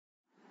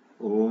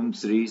ఓం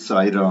Shri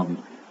Sairam.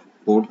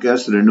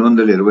 Podcast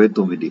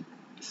 229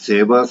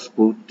 సేవా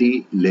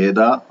స్ఫూర్తి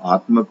లేదా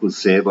ఆత్మకు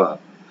సేవ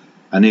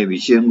అనే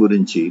విషయం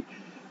గురించి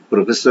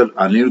ప్రొఫెసర్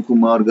అనిల్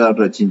కుమార్ గారు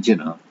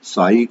రచించిన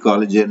సాయి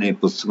కాలేజీ అనే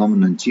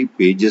పుస్తకం నుంచి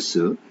పేజెస్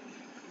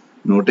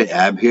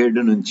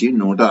 157 నుంచి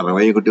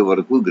 161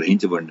 వరకు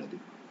గ్రహించబడినది.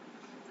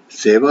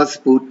 సేవా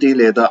స్ఫూర్తి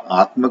లేదా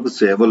ఆత్మకు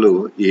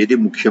సేవలో ఏది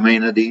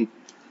ముఖ్యమైనది?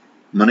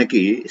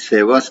 మనకి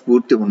సేవా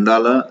స్ఫూర్తి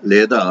ఉండాలా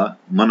లేదా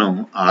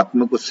మనం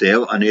ఆత్మకు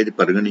సేవ అనేది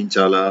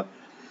పరిగణించాలా?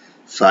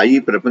 సాయి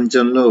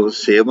ప్రపంచంలో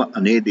సేవ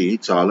అనేది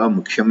చాలా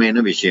ముఖ్యమైన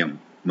విషయం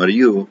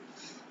మరియు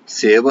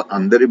సేవ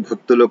అందరి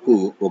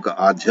భక్తులకు ఒక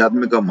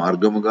ఆధ్యాత్మిక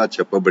మార్గముగా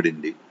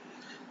చెప్పబడింది.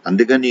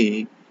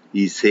 అందుకని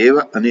ఈ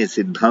సేవ అనే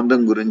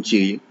సిద్ధాంతం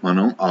గురించి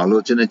మనం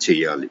ఆలోచన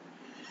చేయాలి.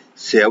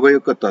 సేవ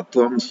యొక్క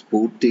తత్వం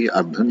స్ఫూర్తి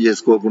అర్థం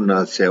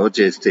చేసుకోకుండా సేవ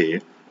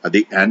చేస్తే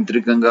అది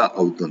యాంత్రికంగా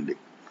అవుతుంది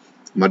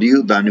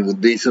మరియు దాని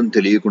ఉద్దేశం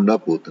తెలియకుండా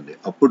పోతుంది.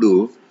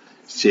 అప్పుడు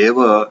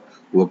సేవ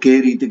ఒకే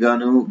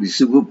రీతిగాను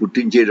విసుగు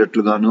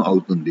పుట్టించేటట్లుగాను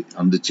అవుతుంది.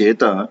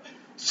 అందుచేత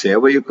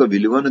సేవ యొక్క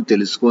విలువను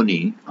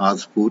తెలుసుకొని ఆ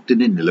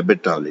స్ఫూర్తిని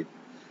నిలబెట్టాలి.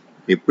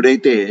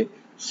 ఎప్పుడైతే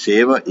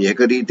సేవ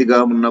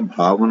ఏకరీతిగా ఉన్న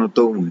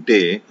భావనతో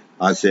ఉంటే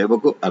ఆ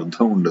సేవకు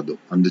అర్థం ఉండదు.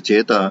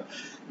 అందుచేత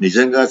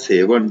నిజంగా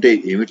సేవ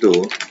అంటే ఏమిటో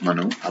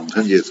మనం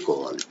అర్థం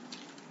చేసుకోవాలి.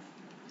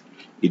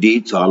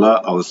 ఇది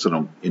చాలా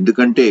అవసరం.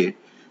 ఎందుకంటే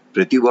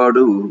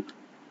ప్రతివాడు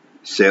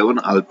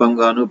సేవను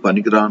అల్పంగాను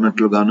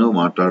పనికిరానట్లుగాను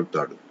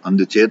మాట్లాడతాడు.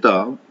 అందుచేత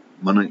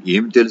మనం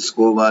ఏం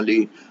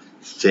తెలుసుకోవాలి?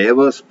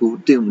 సేవా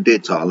స్ఫూర్తి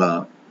ఉంటే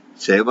చాలా.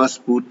 సేవా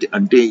స్ఫూర్తి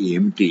అంటే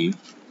ఏమిటి?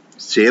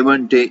 సేవ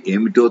అంటే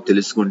ఏమిటో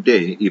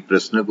తెలుసుకుంటే ఈ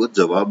ప్రశ్నకు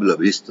జవాబు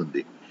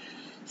లభిస్తుంది.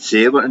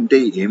 సేవ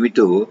అంటే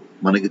ఏమిటో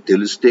మనకి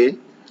తెలిస్తే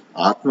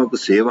ఆత్మకు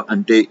సేవ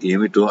అంటే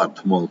ఏమిటో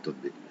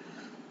అర్థమవుతుంది.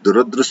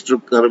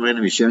 దురదృష్టకరమైన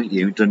విషయం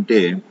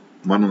ఏమిటంటే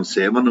మనం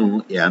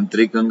సేవను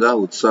యాంత్రికంగా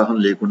ఉత్సాహం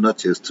లేకుండా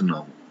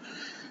చేస్తున్నాము.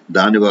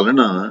 దాని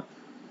వలన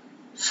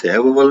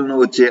సేవ వలన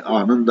వచ్చే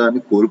ఆనందాన్ని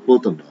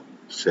కోల్పోతున్నాం.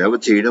 సేవ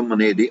చేయడం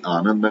అనేది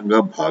ఆనందంగా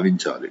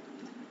భావించాలి.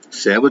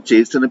 సేవ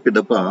చేసిన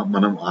పిదప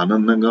మనం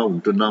ఆనందంగా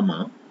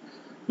ఉంటున్నామా?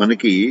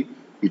 మనకి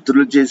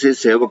ఇతరులు చేసే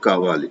సేవ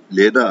కావాలి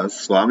లేదా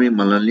స్వామి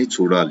మనల్ని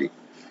చూడాలి.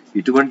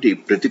 ఇటువంటి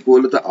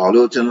ప్రతికూలత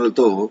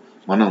ఆలోచనలతో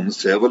మనం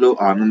సేవలో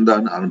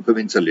ఆనందాన్ని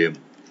అనుభవించలేము.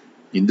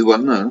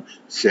 ఇందువలన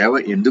సేవ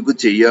ఎందుకు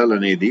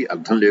చెయ్యాలనేది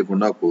అర్థం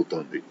లేకుండా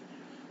పోతోంది.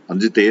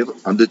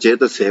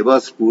 అందుచేత సేవా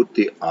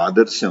స్ఫూర్తి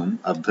ఆదర్శం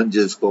అర్థం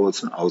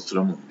చేసుకోవాల్సిన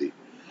అవసరం ఉంది.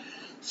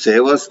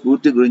 సేవా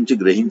స్ఫూర్తి గురించి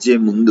గ్రహించే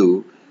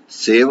ముందు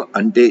సేవ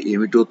అంటే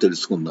ఏమిటో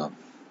తెలుసుకుందాం.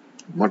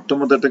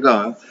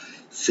 మొట్టమొదటగా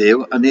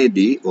సేవ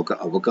అనేది ఒక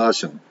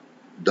అవకాశం.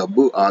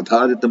 డబ్బు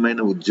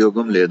ఆధారితమైన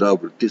ఉద్యోగం లేదా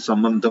వృత్తి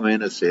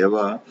సంబంధమైన సేవ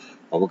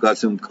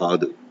అవకాశం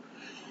కాదు.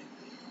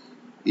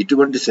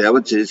 ఇటువంటి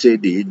సేవ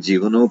చేసేది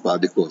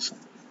జీవనోపాధి కోసం.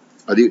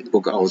 అది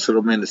ఒక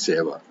అవసరమైన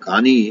సేవ.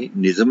 కానీ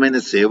నిజమైన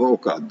సేవ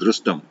ఒక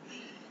అదృష్టం.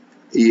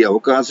 ఈ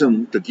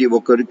అవకాశం ప్రతి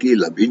ఒక్కరికి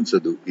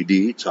లభించదు.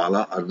 ఇది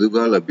చాలా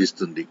అరుదుగా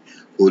లభిస్తుంది.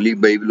 హోలీ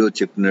బైబిల్లో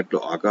చెప్పినట్లు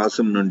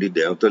ఆకాశం నుండి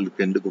దేవతలు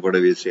కిందకు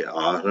పడవేసే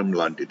ఆహారం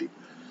లాంటిది.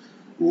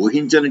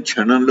 ఊహించని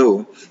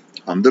క్షణంలో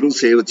అందరూ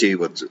సేవ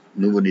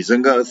చేయవచ్చు. నువ్వు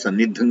నిజంగా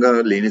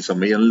సన్నిధంగా లేని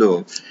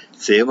సమయంలో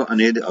సేవ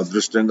అనేది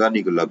అదృష్టంగా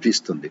నీకు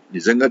లభిస్తుంది.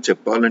 నిజంగా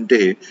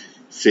చెప్పాలంటే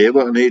సేవ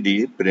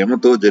అనేది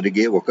ప్రేమతో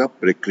జరిగే ఒక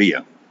ప్రక్రియ.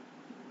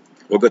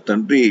 ఒక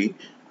తండ్రి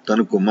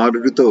తన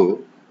కుమారుడితో,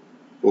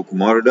 ఓ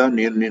కుమారుడా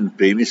నేను నిన్ను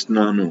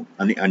ప్రేమిస్తున్నాను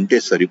అని అంటే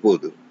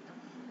సరిపోదు.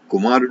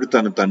 కుమారుడు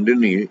తన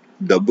తండ్రిని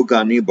డబ్బు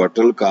కానీ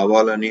బట్టలు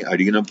కావాలని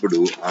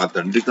అడిగినప్పుడు ఆ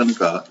తండ్రి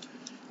కనుక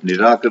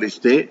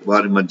నిరాకరిస్తే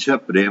వారి మధ్య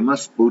ప్రేమ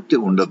స్ఫూర్తి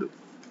ఉండదు.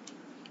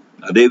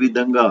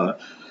 అదేవిధంగా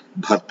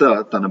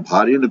భర్త తన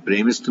భార్యను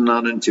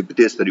ప్రేమిస్తున్నానని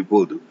చెబితే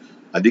సరిపోదు.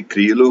 అది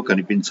క్రియలో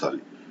కనిపించాలి.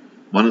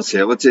 మనం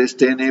సేవ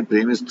చేస్తేనే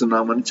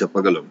ప్రేమిస్తున్నామని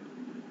చెప్పగలం.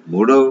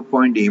 మూడవ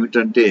పాయింట్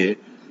ఏమిటంటే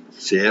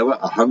సేవ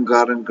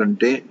అహంకారం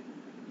కంటే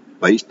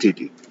పై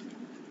స్థితి.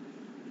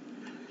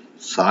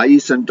 సాయి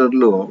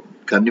సెంటర్లో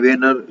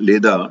కన్వీనర్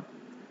లేదా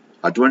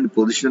అటువంటి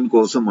పొజిషన్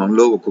కోసం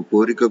మనలో ఒక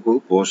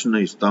కోరికకు పోషణ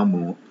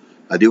ఇస్తాము.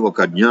 అది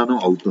ఒక అజ్ఞానం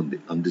అవుతుంది.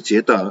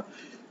 అందుచేత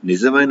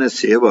నిజమైన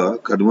సేవ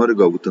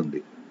కనుమరుగు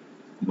అవుతుంది.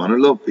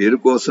 మనలో పేరు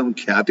కోసం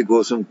ఖ్యాతి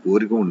కోసం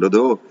కోరిక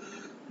ఉండదో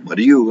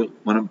మరియు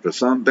మనం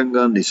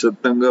ప్రశాంతంగా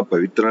నిశ్శబ్దంగా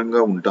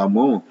పవిత్రంగా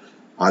ఉంటామో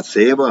ఆ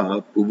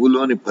సేవ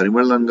పువ్వులోని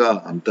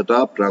పరిమళంగా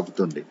అంతటా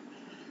ప్రాకుతుంది.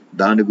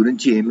 దాని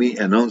గురించి ఏమీ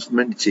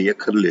అనౌన్స్మెంట్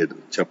చేయక్కర్లేదు,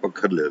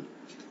 చెప్పక్కర్లేదు.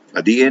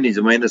 అదియే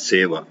నిజమైన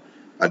సేవ.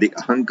 అది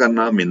అహం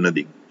కన్నా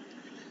మిన్నది.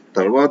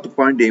 తర్వాత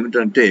పాయింట్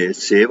ఏమిటంటే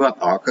సేవ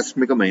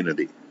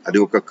ఆకస్మికమైనది. అది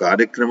ఒక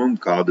కార్యక్రమం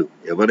కాదు.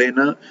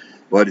 ఎవరైనా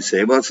వారి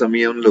సేవా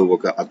సమయంలో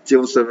ఒక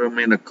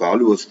అత్యవసరమైన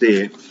కాలు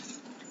వస్తే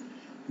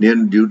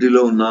నేను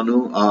డ్యూటీలో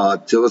ఉన్నాను, ఆ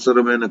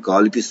అత్యవసరమైన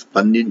కాలుకి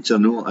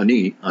స్పందించను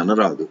అని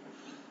అనరాదు.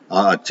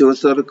 ఆ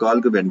అత్యవసర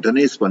కాలుకి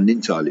వెంటనే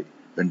స్పందించాలి,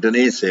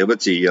 వెంటనే సేవ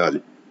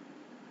చేయాలి.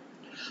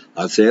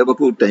 ఆ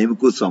సేవకు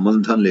టైంకు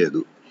సంబంధం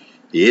లేదు.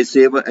 ఏ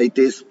సేవ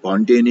అయితే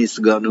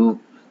స్పాంటేనియస్ గాను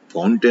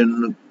ఫౌంటైన్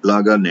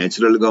లాగా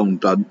నేచురల్ గా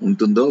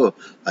ఉంటుందో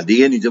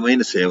అదే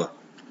నిజమైన సేవ.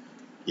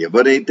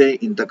 ఎవరైతే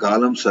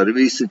ఇంతకాలం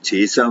సర్వీస్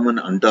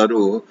చేశామని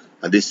అంటారో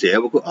అది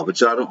సేవకు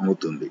అపచారం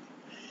అవుతుంది.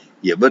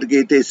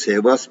 ఎవరికైతే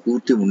సేవా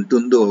స్ఫూర్తి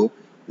ఉంటుందో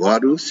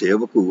వారు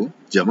సేవకు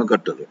జమ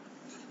కట్టరు.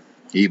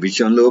 ఈ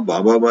విషయంలో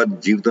బాబావారి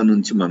జీవితం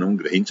నుంచి మనం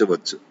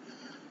గ్రహించవచ్చు.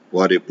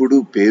 వారెప్పుడూ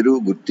పేరు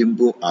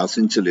గుర్తింపు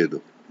ఆశించలేదు.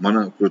 మన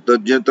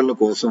కృతజ్ఞతల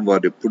కోసం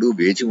వారెప్పుడూ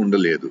వేచి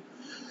ఉండలేదు.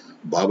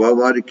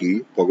 బాబావారికి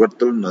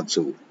పొగడ్తలు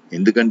నచ్చవు,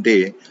 ఎందుకంటే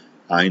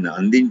ఆయన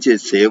అందించే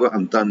సేవ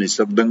అంతా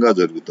నిశ్శబ్దంగా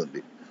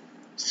జరుగుతుంది.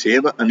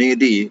 సేవ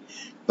అనేది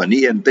పని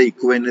ఎంత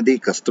ఎక్కువైనది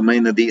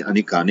కష్టమైనది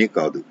అని కానే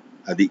కాదు.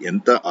 అది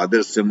ఎంత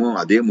ఆదర్శమో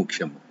అదే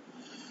ముఖ్యము.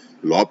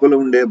 లోపల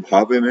ఉండే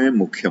భావమే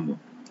ముఖ్యము.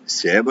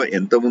 సేవ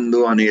ఎంత ఉందో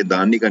అనే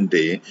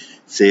దానికంటే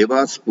సేవా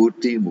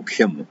స్ఫూర్తి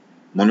ముఖ్యము.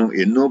 మనం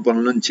ఎన్నో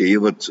పనులను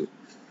చేయవచ్చు,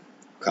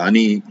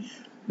 కానీ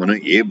మనం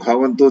ఏ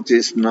భావంతో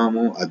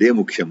చేస్తున్నామో అదే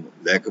ముఖ్యము.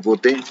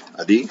 లేకపోతే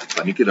అది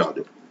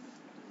పనికిరాదు.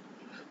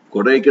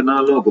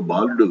 కొడైకెనాల్లో ఒక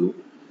బాలుడు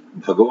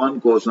భగవాన్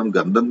కోసం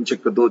గంధం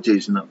చెక్కతో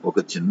చేసిన ఒక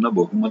చిన్న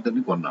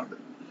బహుమతిని కొన్నాడు.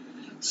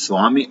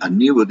 స్వామి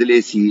అన్నీ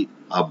వదిలేసి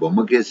ఆ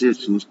బొమ్మకేసే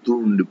చూస్తూ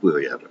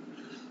ఉండిపోయారు.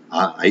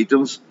 ఆ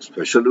ఐటమ్స్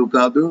స్పెషల్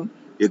కాదు,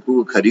 ఎక్కువ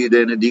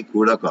ఖరీదైనది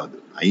కూడా కాదు.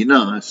 అయినా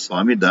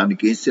స్వామి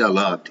దానికేసి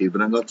అలా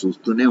తీవ్రంగా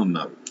చూస్తూనే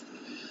ఉన్నారు.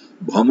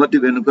 బహుమతి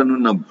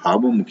వెనుకనున్న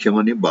భావం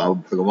ముఖ్యమని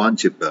భగవాన్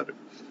చెప్పారు.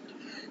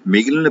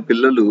 మిగిలిన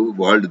పిల్లలు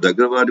వాళ్ళ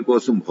దగ్గర వారి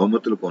కోసం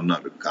బహుమతులు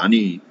కొన్నారు,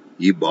 కానీ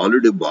ఈ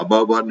బాలుడు బాబా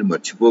వారిని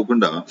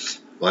మర్చిపోకుండా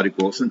వారి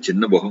కోసం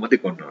చిన్న బహుమతి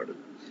కొన్నాడు.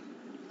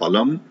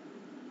 ఫలం,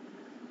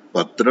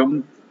 పత్రం,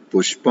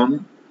 పుష్పం,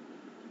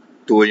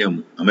 తోయం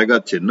అనగా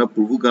చిన్న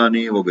పువ్వు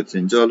గాని, ఒక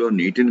చెంచాలో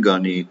నీటిని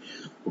గాని,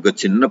 ఒక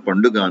చిన్న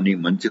పండు గాని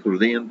మంచి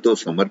హృదయంతో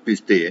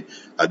సమర్పిస్తే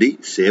అది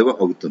సేవ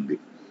అవుతుంది.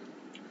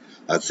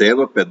 ఆ సేవ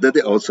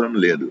పెద్దది అవసరం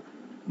లేదు.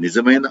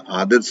 నిజమైన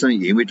ఆదర్శం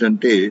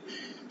ఏమిటంటే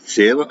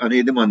సేవ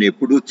అనేది మనం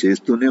ఎప్పుడూ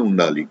చేస్తూనే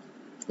ఉండాలి.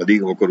 అది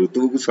ఒక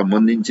ఋతువుకు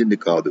సంబంధించింది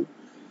కాదు.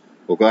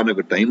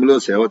 ఒకానొక టైంలో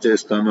సేవ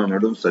చేస్తాను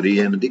అనడం సరి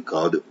అయినది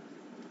కాదు.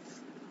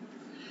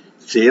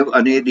 సేవ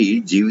అనేది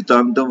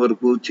జీవితాంతం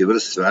వరకు,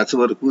 చివరి శ్వాస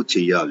వరకు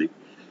చెయ్యాలి.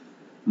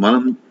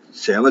 మనం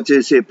సేవ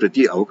చేసే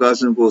ప్రతి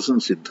అవకాశం కోసం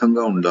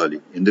సిద్ధంగా ఉండాలి.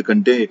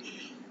 ఎందుకంటే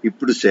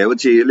ఇప్పుడు సేవ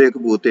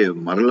చేయలేకపోతే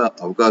మరలా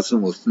అవకాశం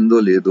వస్తుందో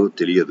లేదో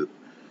తెలియదు.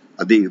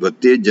 అది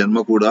వచ్చే జన్మ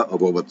కూడా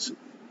అవ్వవచ్చు.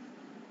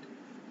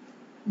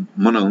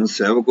 మనం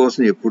సేవ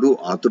కోసం ఎప్పుడూ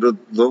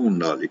ఆతురతతో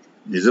ఉండాలి.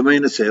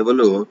 నిజమైన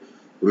సేవలో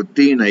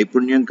వృత్తి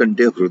నైపుణ్యం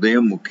కంటే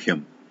హృదయం ముఖ్యం.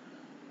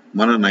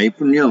 మన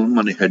నైపుణ్యం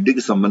మన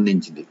హెడ్కి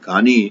సంబంధించింది,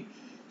 కానీ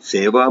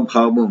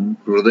సేవాభావం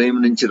హృదయం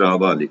నుంచి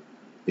రావాలి.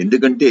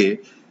 ఎందుకంటే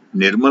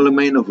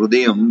నిర్మలమైన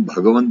హృదయం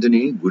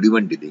భగవంతుని గుడి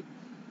వంటిది.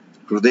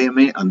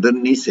 హృదయమే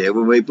అందరినీ సేవ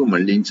వైపు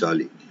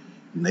మళ్లించాలి.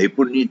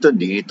 నైపుణ్యత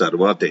దీని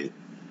తర్వాతే.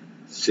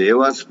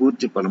 సేవా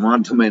స్ఫూర్తి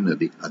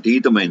పరమార్థమైనది,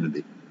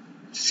 అతీతమైనది.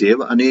 సేవ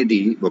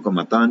అనేది ఒక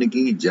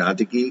మతానికి,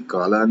 జాతికి,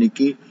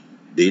 కాలానికి,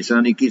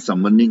 దేశానికి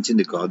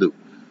సంబంధించింది కాదు.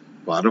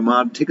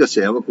 పారమార్థిక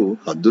సేవకు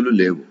హద్దులు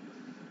లేవు.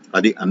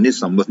 అది అన్ని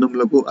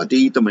సంబంధములకు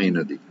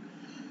అతీతమైనది.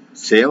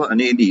 సేవ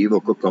అనేది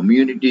ఒక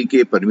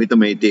కమ్యూనిటీకే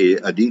పరిమితమైతే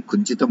అది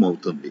కుంచితం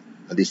అవుతుంది,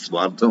 అది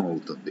స్వార్థం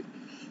అవుతుంది.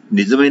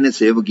 నిజమైన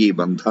సేవకి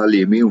బంధాలు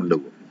ఏమీ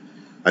ఉండవు.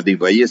 అది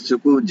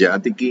వయస్సుకు,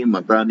 జాతికి,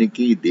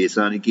 మతానికి,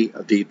 దేశానికి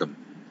అతీతం.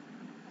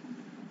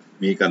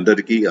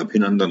 మీకందరికీ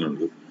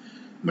అభినందనలు.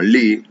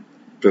 మళ్ళీ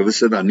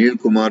ప్రొఫెసర్ అనిల్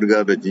కుమార్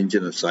గారు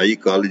రచించిన సాయి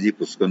కాలేజీ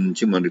పుస్తకం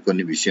నుంచి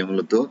మరికొన్ని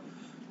విషయములతో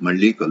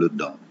మళ్ళీ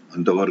కలుద్దాం.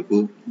 అంతవరకు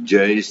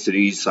జై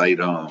శ్రీ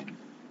సాయిరామ్.